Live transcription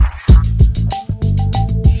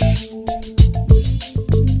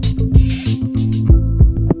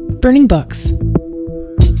Burning Books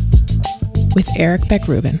with Eric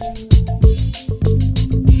Beck-Rubin.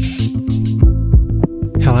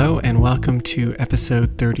 Hello and welcome to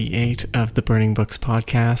episode 38 of the Burning Books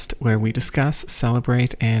podcast, where we discuss,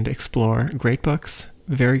 celebrate, and explore great books,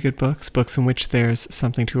 very good books, books in which there's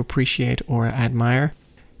something to appreciate or admire,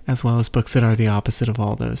 as well as books that are the opposite of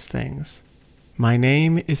all those things. My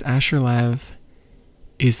name is Asher Lev,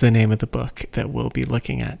 is the name of the book that we'll be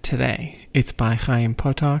looking at today. It's by Chaim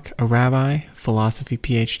Potok, a rabbi, philosophy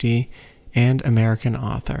PhD, and American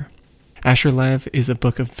author. Asher Lev is a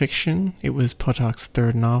book of fiction. It was Potok's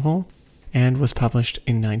third novel and was published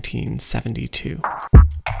in 1972.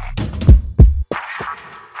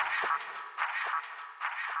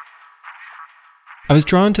 I was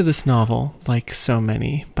drawn to this novel, like so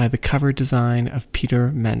many, by the cover design of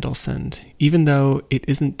Peter Mendelssohn. Even though it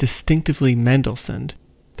isn't distinctively Mendelssohn,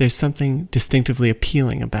 there's something distinctively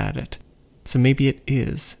appealing about it. So maybe it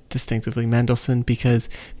is distinctively Mendelssohn because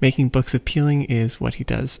making books appealing is what he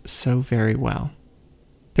does so very well.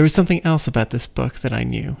 There was something else about this book that I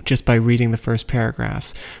knew just by reading the first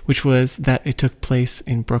paragraphs, which was that it took place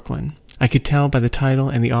in Brooklyn. I could tell by the title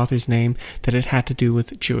and the author's name that it had to do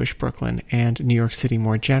with Jewish Brooklyn and New York City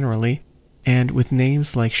more generally, and with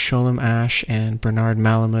names like Sholem Ash and Bernard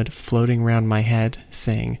Malamud floating around my head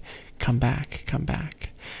saying, "Come back, come back."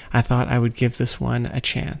 I thought I would give this one a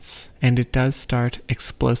chance, and it does start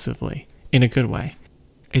explosively, in a good way.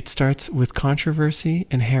 It starts with controversy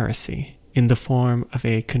and heresy in the form of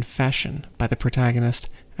a confession by the protagonist,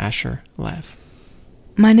 Asher Lev.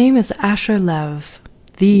 My name is Asher Lev,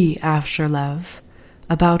 the Asher Lev,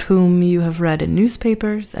 about whom you have read in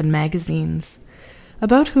newspapers and magazines,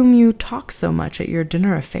 about whom you talk so much at your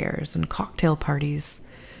dinner affairs and cocktail parties,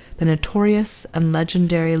 the notorious and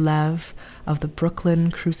legendary Lev of the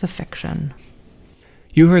Brooklyn crucifixion.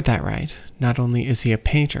 You heard that right. Not only is he a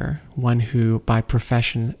painter, one who, by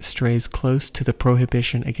profession, strays close to the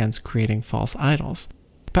prohibition against creating false idols,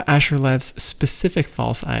 but Asher Lev's specific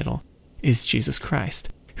false idol is Jesus Christ,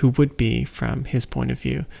 who would be, from his point of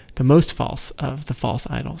view, the most false of the false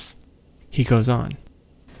idols. He goes on.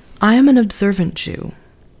 I am an observant Jew.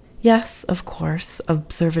 Yes, of course,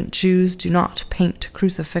 observant Jews do not paint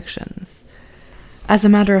crucifixions. As a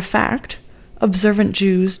matter of fact, observant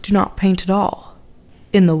Jews do not paint at all,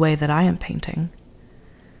 in the way that I am painting.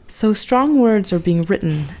 So strong words are being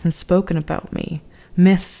written and spoken about me.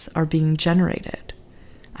 Myths are being generated.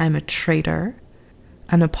 I am a traitor,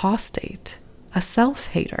 an apostate, a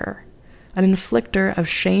self-hater, an inflictor of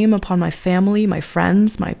shame upon my family, my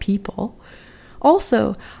friends, my people.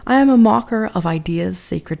 Also, I am a mocker of ideas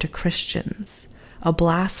sacred to Christians, a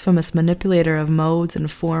blasphemous manipulator of modes and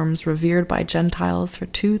forms revered by Gentiles for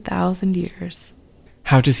 2,000 years.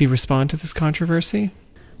 How does he respond to this controversy?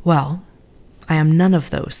 Well, I am none of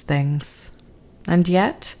those things. And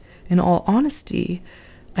yet, in all honesty,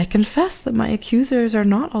 I confess that my accusers are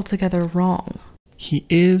not altogether wrong. He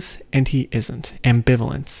is and he isn't.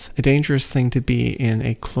 Ambivalence, a dangerous thing to be in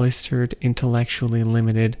a cloistered, intellectually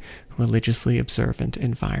limited, religiously observant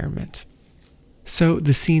environment. So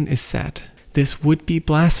the scene is set. This would-be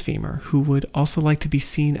blasphemer, who would also like to be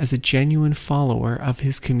seen as a genuine follower of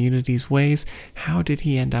his community's ways, how did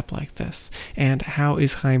he end up like this? And how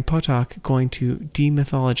is Chaim Potok going to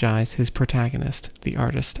demythologize his protagonist, the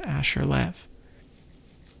artist Asher Lev?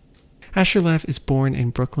 Asher Lev is born in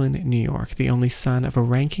Brooklyn, New York, the only son of a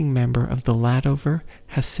ranking member of the Ladover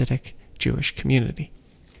Hasidic Jewish community.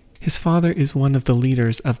 His father is one of the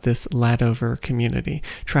leaders of this Ladover community,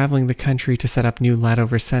 traveling the country to set up new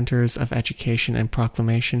Ladover centers of education and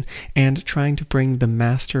proclamation, and trying to bring the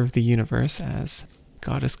master of the universe, as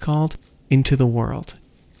God is called, into the world.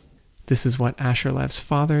 This is what Asher Lev's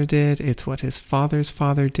father did, it's what his father's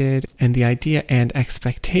father did, and the idea and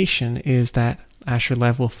expectation is that Asher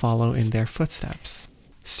Lev will follow in their footsteps,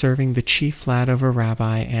 serving the chief Ladover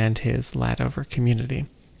rabbi and his Ladover community.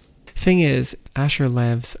 Thing is, Asher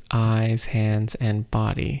Lev's eyes, hands, and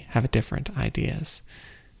body have different ideas.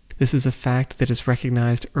 This is a fact that is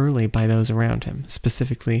recognized early by those around him,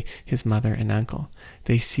 specifically his mother and uncle.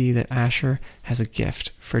 They see that Asher has a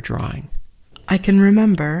gift for drawing. I can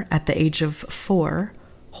remember, at the age of 4,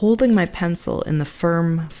 holding my pencil in the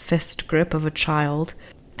firm fist grip of a child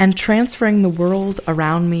and transferring the world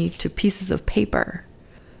around me to pieces of paper.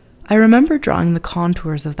 I remember drawing the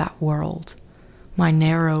contours of that world. My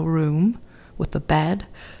narrow room, with the bed,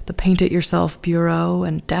 the paint-it-yourself bureau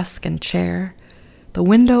and desk and chair, the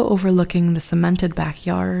window overlooking the cemented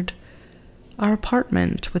backyard, our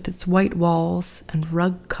apartment with its white walls and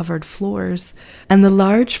rug-covered floors, and the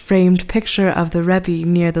large framed picture of the Rebbe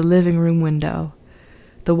near the living room window,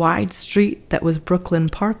 The wide street that was Brooklyn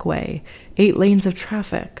Parkway, 8 lanes of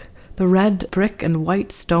traffic, the red brick and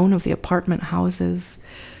white stone of the apartment houses,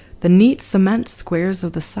 the neat cement squares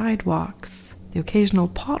of the sidewalks, the occasional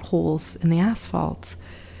potholes in the asphalt,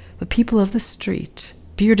 the people of the street,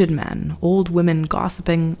 bearded men, old women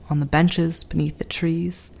gossiping on the benches beneath the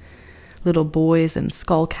trees, little boys in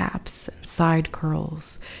skull caps and side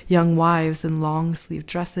curls, young wives in long-sleeved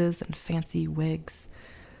dresses and fancy wigs.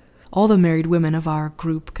 All the married women of our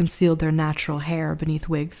group concealed their natural hair beneath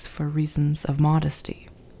wigs for reasons of modesty.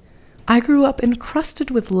 I grew up encrusted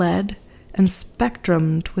with lead and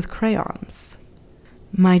spectrumed with crayons.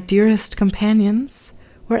 My dearest companions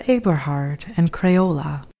were Eberhard and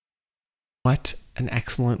Crayola. What an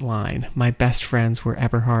excellent line. My best friends were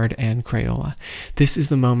Eberhard and Crayola. This is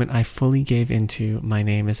the moment I fully gave into My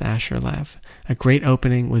Name is Asher Lev. A great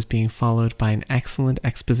opening was being followed by an excellent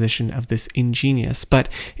exposition of this ingenious, but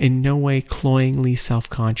in no way cloyingly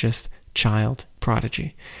self-conscious child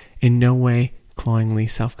prodigy. In no way cloyingly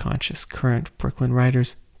self-conscious. Current Brooklyn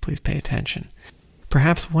writers, please pay attention.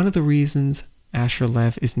 Perhaps one of the reasons Asher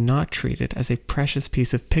Lev is not treated as a precious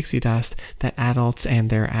piece of pixie dust that adults and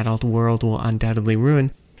their adult world will undoubtedly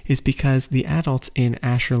ruin is because the adults in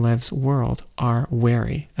Asher Lev's world are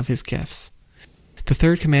wary of his gifts. The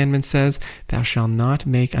third commandment says, "Thou shalt not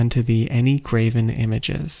make unto thee any graven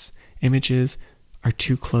images." Images are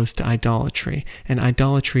too close to idolatry, and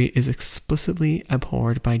idolatry is explicitly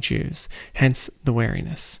abhorred by Jews, hence the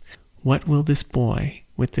wariness. What will this boy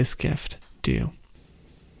with this gift do?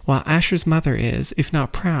 While Asher's mother is, if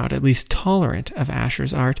not proud, at least tolerant of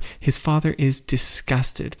Asher's art, his father is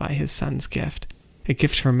disgusted by his son's gift. A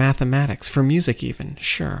gift for mathematics, for music even,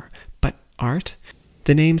 sure. But art?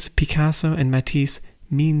 The names Picasso and Matisse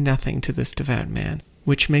mean nothing to this devout man,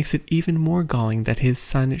 which makes it even more galling that his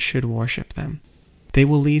son should worship them. They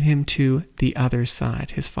will lead him to the other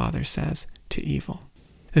side, his father says, to evil.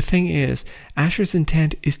 The thing is, Asher's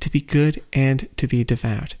intent is to be good and to be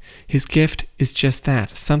devout. His gift is just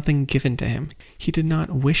that, something given to him. He did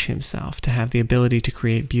not wish himself to have the ability to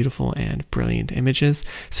create beautiful and brilliant images,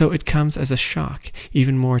 so it comes as a shock,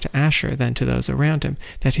 even more to Asher than to those around him,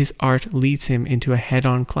 that his art leads him into a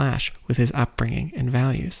head-on clash with his upbringing and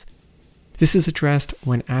values. This is addressed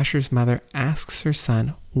when Asher's mother asks her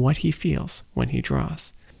son what he feels when he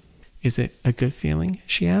draws. Is it a good feeling,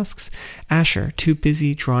 she asks. Asher, too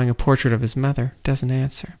busy drawing a portrait of his mother, doesn't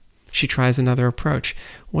answer. She tries another approach.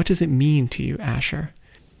 What does it mean to you, Asher?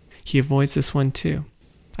 He avoids this one too.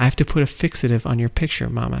 I have to put a fixative on your picture,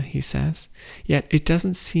 Mama, he says. Yet it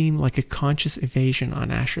doesn't seem like a conscious evasion on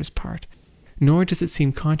Asher's part. Nor does it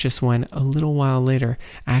seem conscious when, a little while later,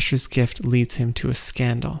 Asher's gift leads him to a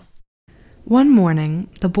scandal. One morning,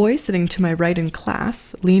 the boy sitting to my right in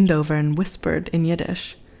class leaned over and whispered in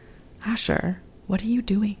Yiddish, "Asher, what are you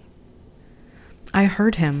doing?" I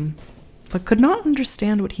heard him, but could not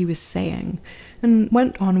understand what he was saying, and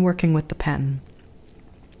went on working with the pen.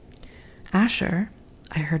 "Asher,"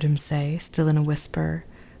 I heard him say, still in a whisper,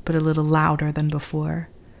 but a little louder than before,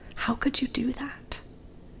 "how could you do that?"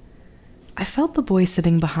 I felt the boy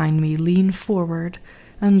sitting behind me lean forward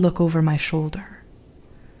and look over my shoulder.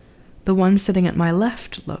 The one sitting at my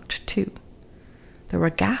left looked too. There were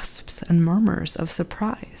gasps and murmurs of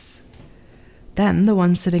surprise. Then the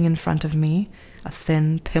one sitting in front of me, a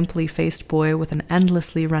thin, pimply-faced boy with an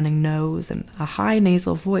endlessly running nose and a high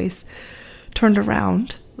nasal voice, turned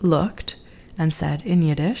around, looked, and said in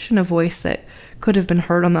Yiddish, in a voice that could have been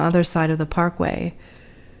heard on the other side of the parkway,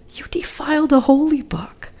 "You defiled a holy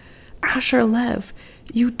book. Asher Lev,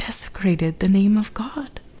 you desecrated the name of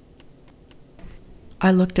God."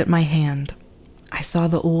 I looked at my hand. I saw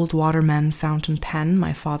the old Waterman fountain pen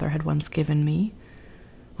my father had once given me.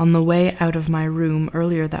 On the way out of my room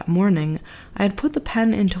earlier that morning, I had put the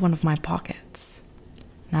pen into one of my pockets.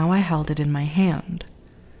 Now I held it in my hand.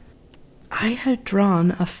 I had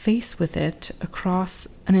drawn a face with it across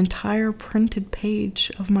an entire printed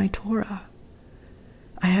page of my Torah.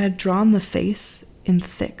 I had drawn the face in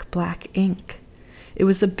thick black ink. It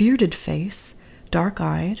was a bearded face,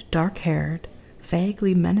 dark-eyed, dark-haired,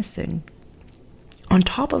 vaguely menacing. On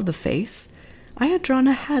top of the face, I had drawn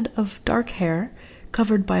a head of dark hair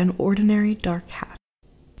covered by an ordinary dark hat.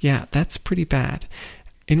 Yeah, that's pretty bad.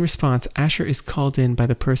 In response, Asher is called in by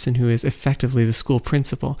the person who is effectively the school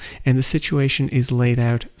principal, and the situation is laid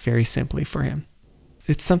out very simply for him.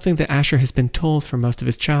 It's something that Asher has been told for most of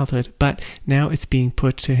his childhood, but now it's being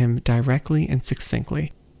put to him directly and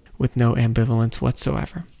succinctly, with no ambivalence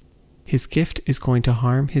whatsoever. His gift is going to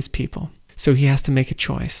harm his people, so he has to make a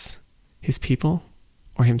choice. His people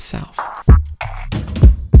or himself.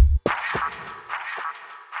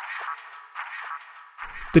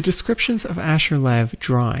 The descriptions of Asher Lev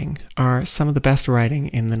drawing are some of the best writing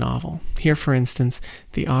in the novel. Here, for instance,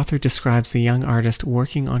 the author describes the young artist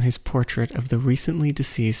working on his portrait of the recently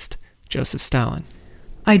deceased Joseph Stalin.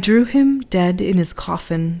 I drew him dead in his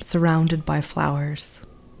coffin, surrounded by flowers.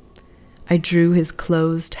 I drew his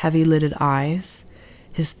closed, heavy-lidded eyes,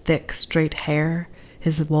 his thick, straight hair,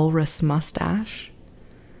 his walrus mustache.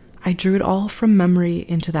 I drew it all from memory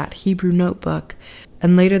into that Hebrew notebook,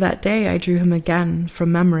 and later that day I drew him again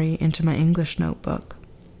from memory into my English notebook.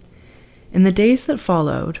 In the days that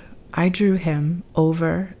followed, I drew him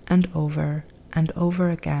over and over and over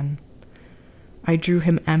again. I drew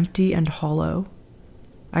him empty and hollow.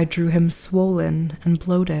 I drew him swollen and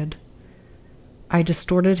bloated. I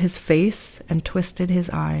distorted his face and twisted his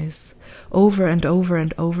eyes. Over and over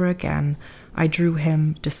and over again, I drew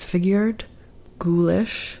him disfigured,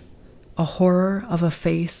 ghoulish, a horror of a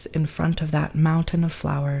face in front of that mountain of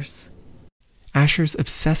flowers. Asher's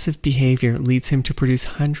obsessive behavior leads him to produce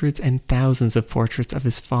hundreds and thousands of portraits of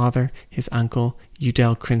his father, his uncle,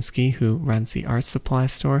 Udell Krinsky, who runs the art supply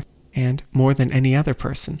store, and, more than any other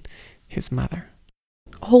person, his mother.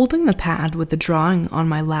 Holding the pad with the drawing on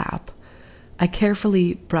my lap, I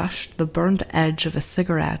carefully brushed the burnt edge of a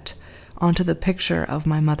cigarette onto the picture of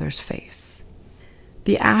my mother's face.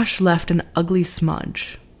 The ash left an ugly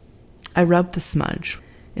smudge. I rubbed the smudge.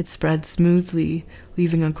 It spread smoothly,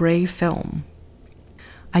 leaving a gray film.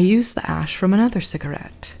 I used the ash from another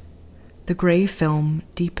cigarette. The gray film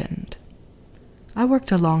deepened. I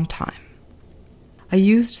worked a long time. I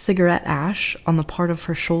used cigarette ash on the part of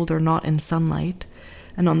her shoulder not in sunlight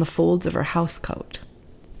and on the folds of her housecoat.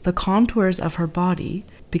 The contours of her body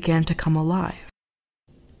began to come alive.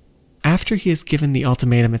 After he is given the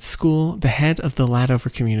ultimatum at school, the head of the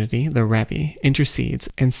Ladover community, the Rebbe, intercedes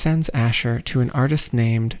and sends Asher to an artist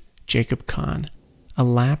named Jacob Kahn, a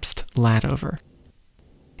lapsed Ladover.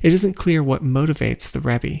 It isn't clear what motivates the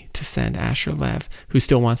Rebbe to send Asher Lev, who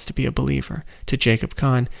still wants to be a believer, to Jacob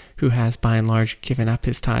Kahn, who has by and large given up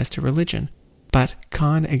his ties to religion. But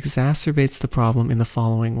Kahn exacerbates the problem in the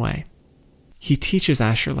following way. He teaches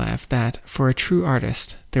Asher Lev that for a true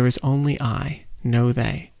artist, there is only I, no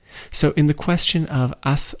they. So in the question of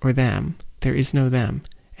us or them, there is no them,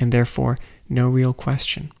 and therefore no real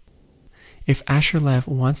question. If Asher Lev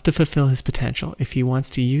wants to fulfill his potential, if he wants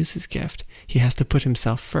to use his gift, he has to put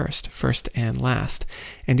himself first and last.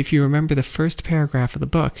 And if you remember the first paragraph of the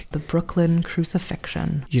book, The Brooklyn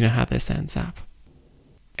Crucifixion, you know how this ends up.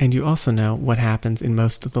 And you also know what happens in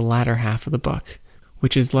most of the latter half of the book,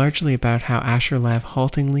 which is largely about how Asher Lev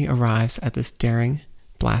haltingly arrives at this daring,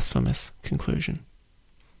 blasphemous conclusion.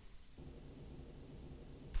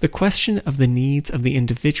 The question of the needs of the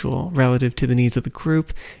individual relative to the needs of the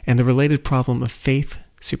group and the related problem of faith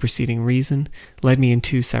superseding reason led me in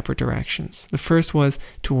two separate directions. The first was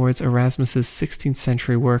towards Erasmus's 16th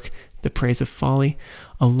century work, The Praise of Folly,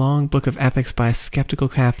 a long book of ethics by a skeptical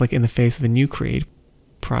Catholic in the face of a new creed,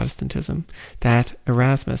 Protestantism, that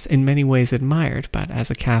Erasmus in many ways admired, but as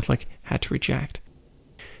a Catholic had to reject.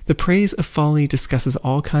 The Praise of Folly discusses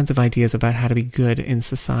all kinds of ideas about how to be good in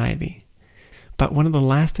society. But one of the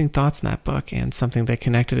lasting thoughts in that book, and something that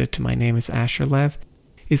connected it to my name is Asher Lev,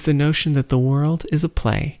 is the notion that the world is a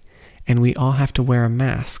play, and we all have to wear a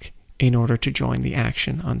mask in order to join the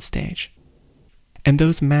action on stage. And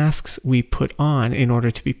those masks we put on in order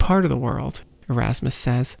to be part of the world, Erasmus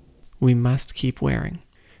says, we must keep wearing.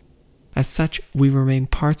 As such, we remain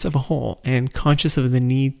parts of a whole and conscious of the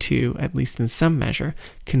need to, at least in some measure,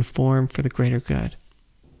 conform for the greater good.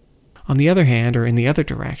 On the other hand, or in the other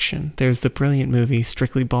direction, there's the brilliant movie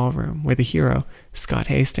Strictly Ballroom, where the hero, Scott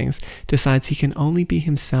Hastings, decides he can only be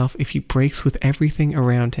himself if he breaks with everything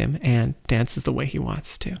around him and dances the way he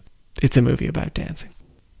wants to. It's a movie about dancing.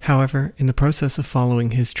 However, in the process of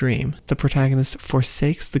following his dream, the protagonist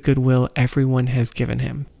forsakes the goodwill everyone has given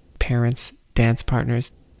him. Parents, dance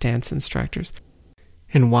partners, dance instructors.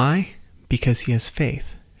 And why? Because he has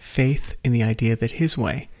faith. Faith in the idea that his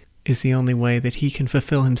way is the only way that he can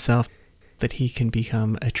fulfill himself, that he can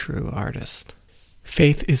become a true artist.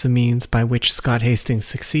 Faith is the means by which Scott Hastings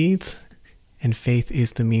succeeds, and faith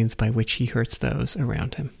is the means by which he hurts those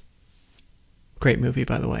around him. Great movie,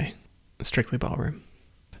 by the way. Strictly Ballroom.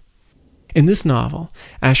 In this novel,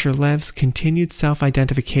 Asher Lev's continued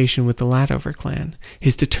self-identification with the Ladover clan,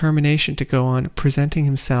 his determination to go on presenting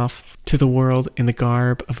himself to the world in the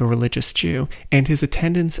garb of a religious Jew, and his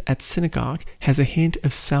attendance at synagogue has a hint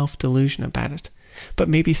of self-delusion about it. But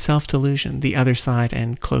maybe self-delusion, the other side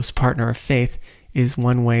and close partner of faith, is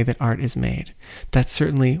one way that art is made. That's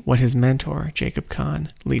certainly what his mentor, Jacob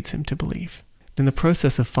Kahn, leads him to believe. In the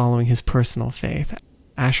process of following his personal faith,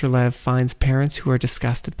 Asher Lev finds parents who are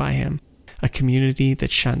disgusted by him, a community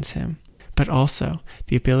that shuns him, but also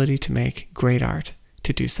the ability to make great art,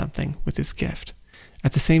 to do something with his gift.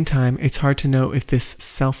 At the same time, it's hard to know if this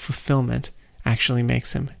self-fulfillment actually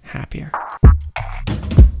makes him happier.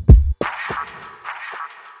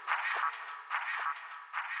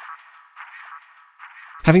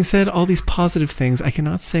 Having said all these positive things, I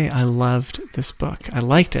cannot say I loved this book. I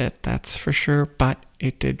liked it, that's for sure, but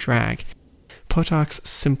it did drag. Potok's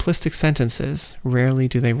simplistic sentences, rarely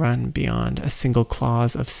do they run beyond a single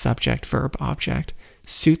clause of subject, verb, object,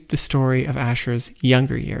 suit the story of Asher's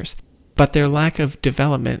younger years, but their lack of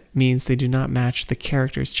development means they do not match the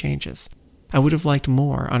character's changes. I would have liked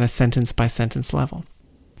more on a sentence-by-sentence level.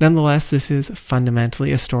 Nonetheless, this is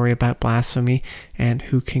fundamentally a story about blasphemy, and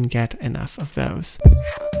who can get enough of those?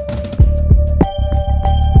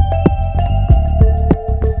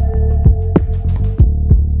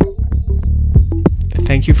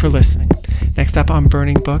 Thank you for listening. Next up on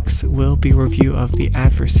Burning Books will be a review of The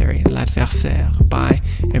Adversary, L'Adversaire, by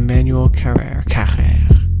Emmanuel Carrère.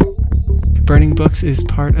 Burning Books is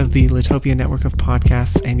part of the Litopia network of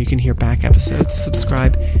podcasts, and you can hear back episodes,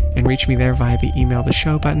 subscribe, and reach me there via the email the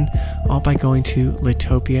show button, all by going to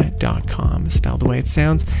litopia.com, spelled the way it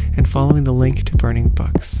sounds, and following the link to Burning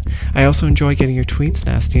Books. I also enjoy getting your tweets,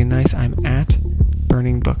 nasty and nice. I'm at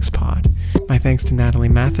Burning Books Pod. My thanks to Natalie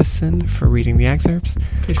Matheson for reading the excerpts.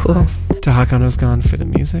 Cool. To Hakan Ozgan for the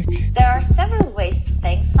music. There are several ways to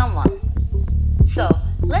thank someone. So,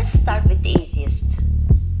 let's start with the easiest.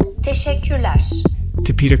 Teşekkürler.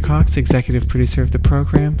 To Peter Cox, executive producer of the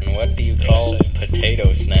program. And what do you call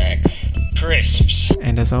potato snacks? Crisps.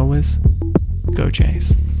 And as always, go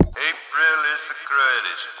Jays. April is the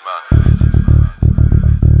greatest month.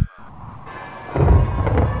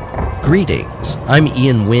 Greetings, I'm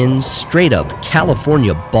Ian Wynn, straight-up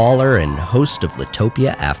California baller and host of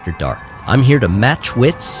Litopia After Dark. I'm here to match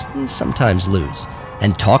wits, and sometimes lose,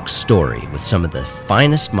 and talk story with some of the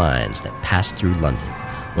finest minds that pass through London,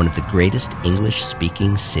 one of the greatest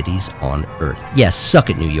English-speaking cities on Earth. Yes, suck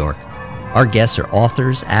it, New York. Our guests are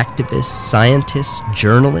authors, activists, scientists,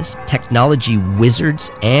 journalists, technology wizards,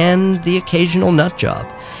 and the occasional nut job,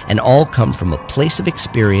 and all come from a place of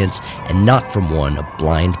experience and not from one of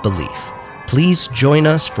blind belief. Please join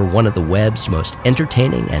us for one of the web's most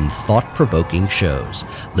entertaining and thought-provoking shows,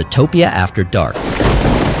 Litopia After Dark.